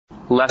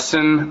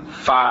Lesson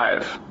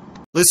 5.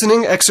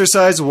 Listening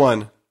exercise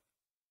 1.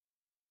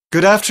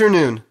 Good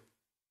afternoon.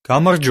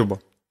 გამარჯობა.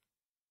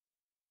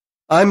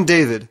 I'm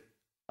David.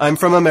 I'm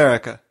from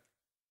America.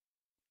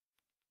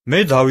 მე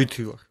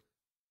დავითი ვარ.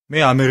 მე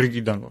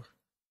ამერიკიდან ვარ.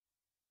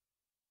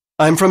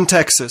 I'm from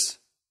Texas.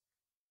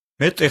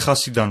 მე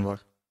ტეხასიდან ვარ.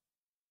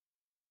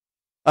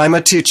 I'm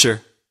a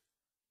teacher.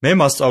 მე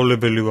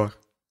მასწავლებელი ვარ.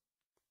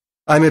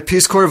 I'm a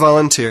Peace Corps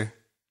volunteer.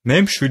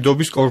 მე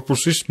მშვიდობის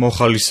კორპუსის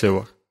მოხალისე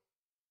ვარ.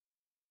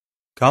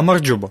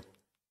 გამარჯობა.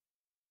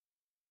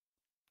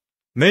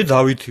 მე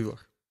დავითი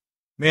ვარ.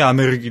 მე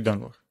ამერიკიდან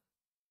ვარ.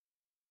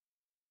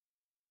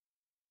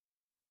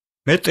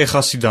 მე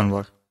ტეხასიდან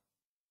ვარ.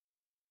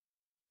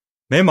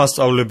 მე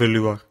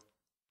მასწავლებელი ვარ.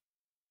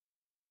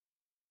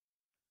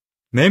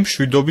 მე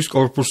მშვიდობის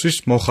კორპუსის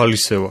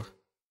მოხალისე ვარ.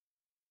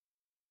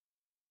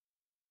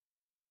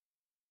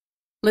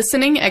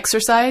 Listening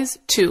exercise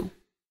 2.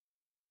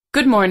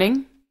 Good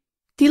morning.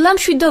 დილა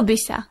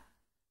მშვიდობისა.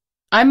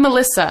 I'm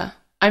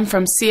Melissa. I'm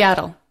from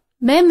Seattle.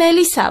 მე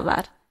მელისა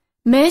ვარ.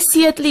 მე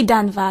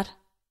სიეტლიდან ვარ.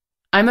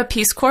 I'm a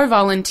Peace Corps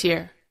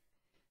volunteer.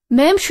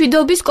 მე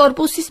მშვიდობის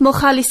კორპუსის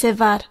მოხალისე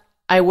ვარ.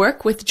 I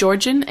work with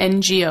Georgian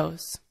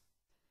NGOs.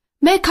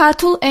 მე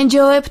ქართულ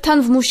NGO-ებთან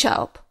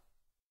ვმუშაობ.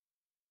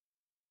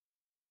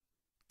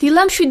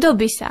 დილა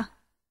მშვიდობისა.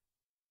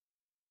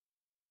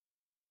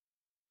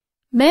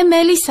 მე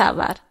მელისა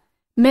ვარ.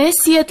 მე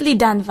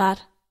სიეტლიდან ვარ.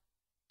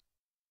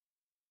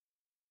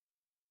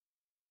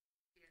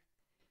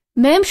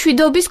 მე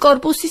მშვიდობის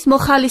კორპუსის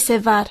მოხალისე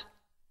ვარ.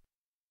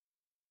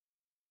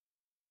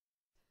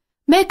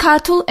 მე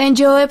ქართულ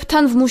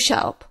NGO-ებთან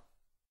ვმუშაობ.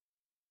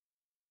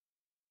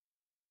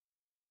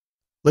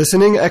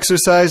 Listening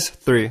exercise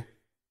 3.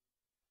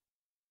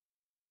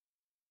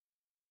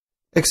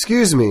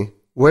 Excuse me,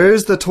 where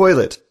is the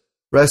toilet?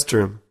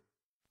 Restroom.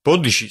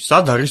 ბოდიში,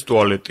 სად არის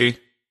ტუალეტი?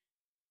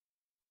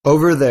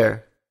 Over there.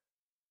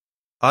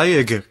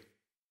 აი ეგერ.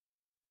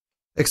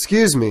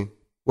 Excuse me,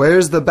 where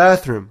is the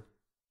bathroom?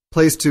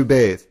 Place to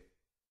bathe.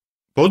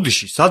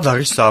 ბოდიში, სად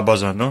არის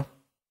სააბაზანო?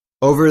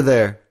 Over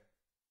there.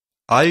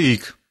 აი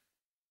იქ.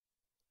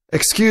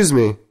 Excuse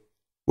me,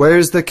 where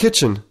is the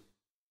kitchen?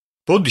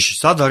 ბოდიში,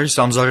 სად არის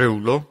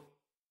სამზარეულო?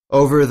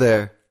 Over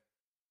there.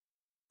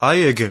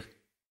 აი ეგერ.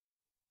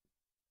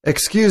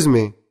 Excuse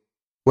me,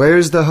 where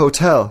is the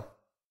hotel?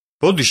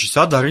 ბოდიში,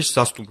 სად არის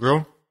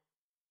სასტუმრო?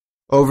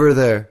 Over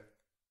there.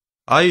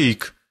 აი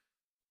იქ.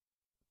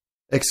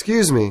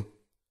 Excuse me,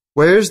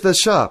 where is the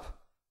shop?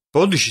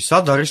 ბოდიში,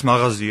 სად არის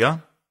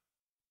მაღაზია?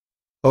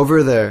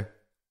 Over there.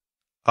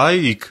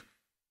 აი იქ.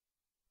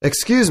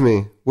 Excuse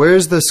me, where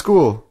is the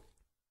school?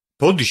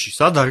 ბოდიში,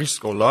 სად არის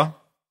სკოლა?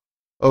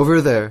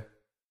 Over there.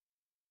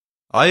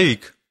 აი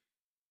იქ.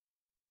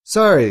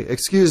 Sorry,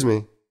 excuse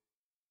me.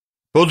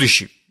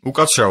 ბოდიში,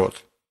 უკაცრავად.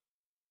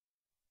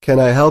 Can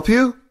I help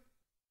you?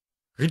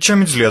 რით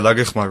შემიძლია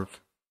დაგეხმაროთ?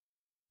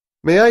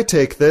 May I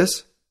take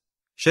this?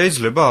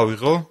 შეიძლება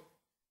ავიღო?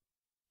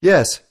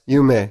 Yes,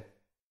 you may.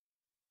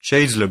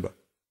 შეიძლება.